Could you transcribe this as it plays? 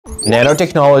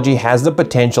Nanotechnology has the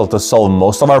potential to solve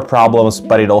most of our problems,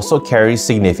 but it also carries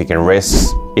significant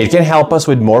risks. It can help us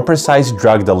with more precise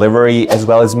drug delivery, as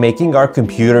well as making our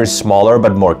computers smaller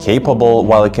but more capable,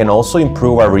 while it can also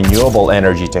improve our renewable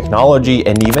energy technology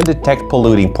and even detect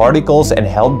polluting particles and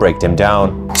help break them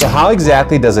down. So how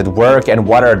exactly does it work and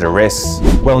what are the risks?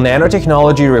 Well,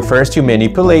 nanotechnology refers to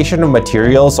manipulation of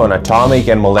materials on atomic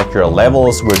and molecular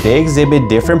levels where they exhibit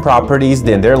different properties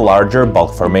than their larger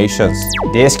bulk formations.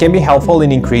 This can be helpful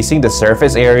in increasing the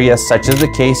surface area, such as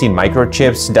the case in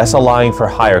microchips, thus allowing for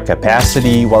higher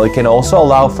capacity, while it can also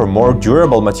allow for more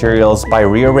durable materials by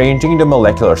rearranging the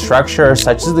molecular structure,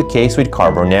 such as the case with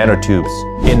carbon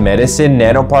nanotubes. In medicine,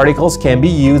 nanoparticles can be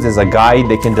used as a guide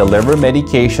that can deliver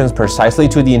medications precisely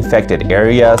to the infected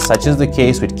area, such as the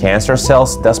case with cancer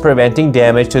cells, thus preventing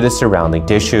damage to the surrounding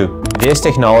tissue. This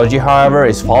technology, however,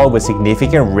 is followed with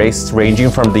significant risks ranging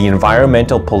from the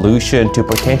environmental pollution to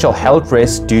potential health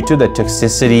risks due to the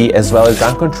toxicity, as well as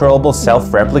uncontrollable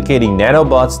self-replicating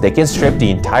nanobots that can strip the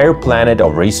entire planet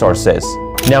of resources.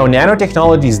 Now,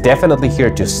 nanotechnology is definitely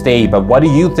here to stay, but what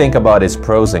do you think about its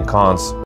pros and cons?